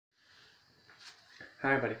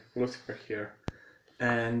Hi everybody, Lucifer here,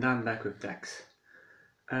 and I'm back with DEX.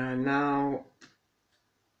 Now,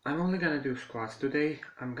 I'm only gonna do squats today.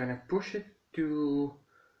 I'm gonna push it to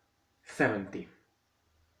 70.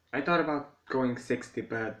 I thought about going 60,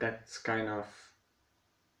 but that's kind of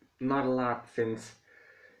not a lot since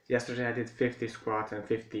yesterday I did 50 squats and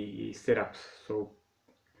 50 sit-ups, so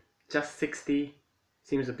just 60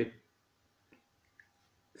 seems a bit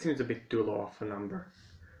too low of a number.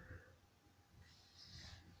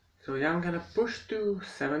 So yeah, I'm gonna push to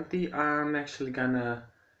 70. I'm actually gonna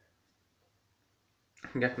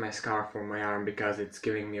get my scarf on my arm because it's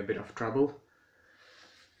giving me a bit of trouble.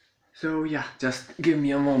 So yeah, just give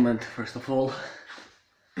me a moment first of all.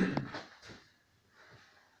 Should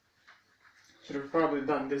have probably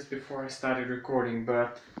done this before I started recording,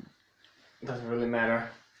 but it doesn't really matter.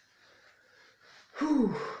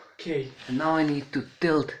 Whew. Okay, and now I need to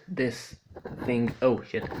tilt this thing. Oh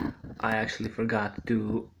shit, I actually forgot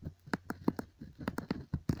to...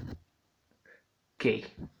 Okay,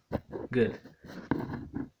 good.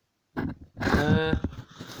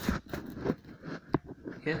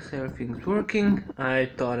 Yes, everything's working. I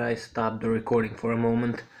thought I stopped the recording for a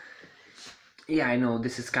moment. Yeah, I know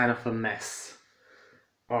this is kind of a mess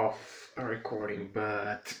of a recording,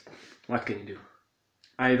 but what can you do?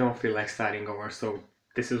 I don't feel like starting over, so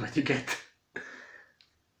this is what you get.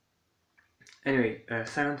 Anyway,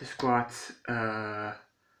 70 squats,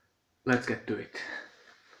 let's get to it.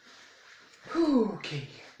 Whew, okay,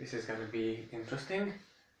 this is gonna be interesting.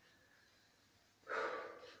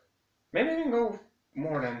 Maybe I can go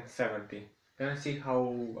more than 70. Gonna see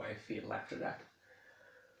how I feel after that.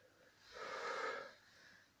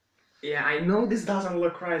 Yeah, I know this doesn't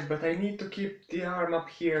look right, but I need to keep the arm up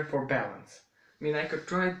here for balance. I mean, I could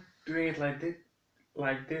try doing it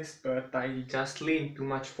like this, but I just lean too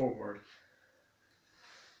much forward.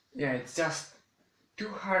 Yeah, it's just too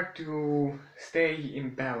hard to stay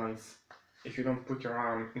in balance if you don't put your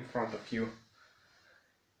arm in front of you.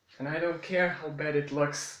 And I don't care how bad it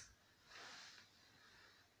looks.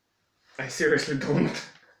 I seriously don't.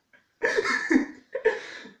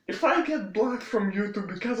 If I get blocked from YouTube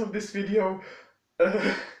because of this video,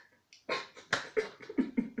 the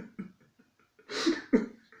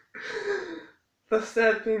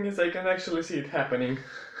sad thing is I can actually see it happening.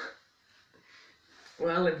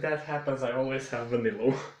 Well, if that happens, I always have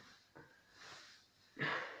vanilla.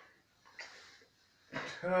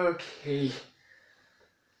 Okay.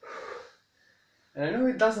 And I know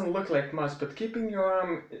it doesn't look like much, but keeping your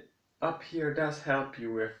arm up here does help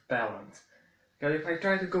you with balance. Because if I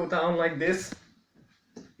try to go down like this,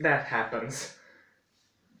 that happens.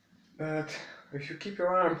 But if you keep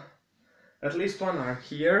your arm, at least one arm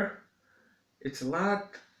here, it's a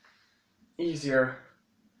lot easier.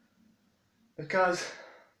 Because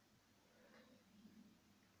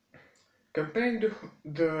comparing to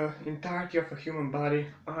the entirety of a human body,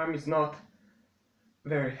 arm is not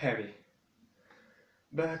very heavy.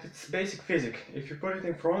 But it's basic physics. If you put it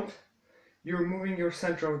in front, you're moving your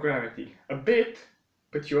center of gravity. A bit,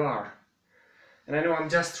 but you are. And I know I'm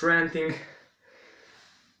just ranting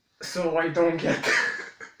so I don't get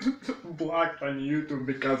blocked on YouTube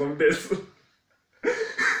because of this.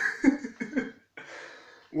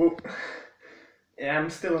 Well, yeah, I'm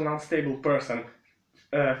still an unstable person.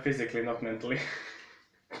 Physically, not mentally.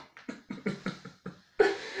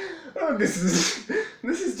 Oh, this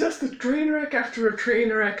is just a train wreck after a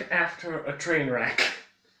train wreck after a train wreck.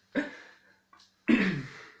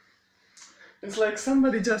 It's like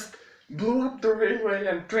somebody just blew up the railway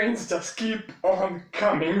and trains just keep on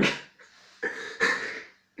coming.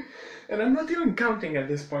 And I'm not even counting at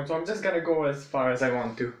this point, so I'm just gonna go as far as I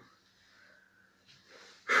want to.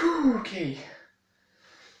 Whew, okay.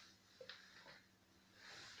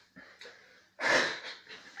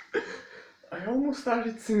 I almost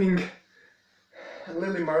started singing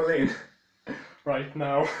Lily Marlene right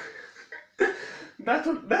now. That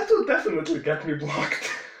would definitely get me blocked.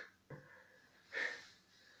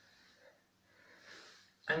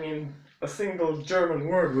 I mean, a single German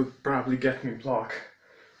word would probably get me blocked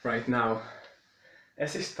right now.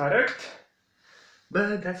 Es ist verrückt,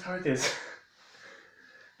 but that's how it is.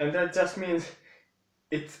 And that just means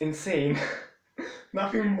it's insane.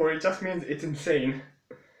 Nothing more, it just means it's insane.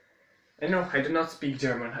 And no, I do not speak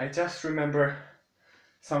German, I just remember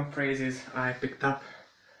some phrases I picked up.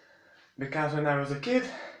 Because when I was a kid,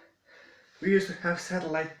 we used to have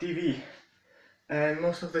satellite TV. And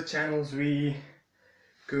most of the channels we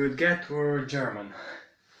could get were German.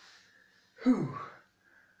 Whew.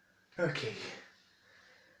 Okay.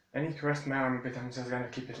 I need to rest my arm a bit, I'm just gonna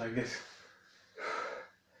keep it like this.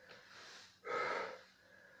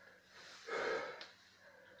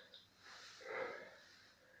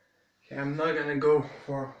 I'm not gonna go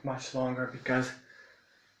for much longer because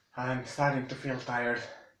I'm starting to feel tired.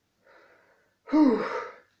 Whew.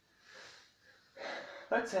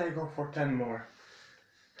 Let's say I go for 10 more.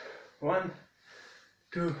 1,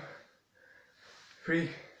 2, 3,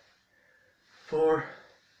 4,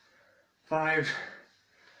 5,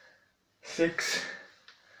 6,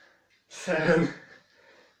 7,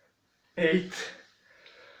 8,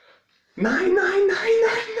 9, 9, 9, 9,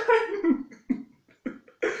 9.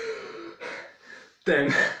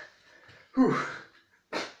 10. Whew.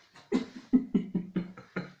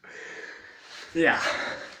 Yeah.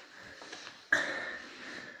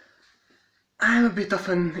 I'm a bit of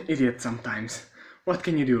an idiot sometimes. What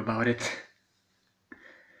can you do about it?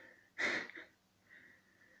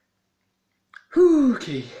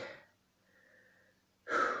 Okay.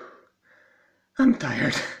 I'm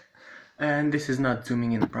tired. And this is not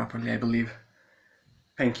zooming in properly, I believe.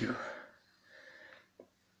 Thank you.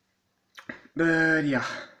 But yeah.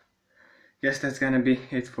 Guess that's gonna be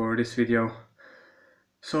it for this video.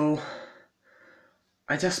 So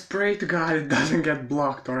I just pray to God it doesn't get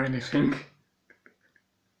blocked or anything.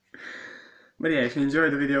 But yeah, if you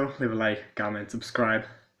enjoyed the video, leave a like, comment, subscribe.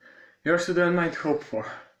 You're also doing my hope for.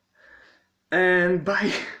 And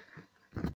bye!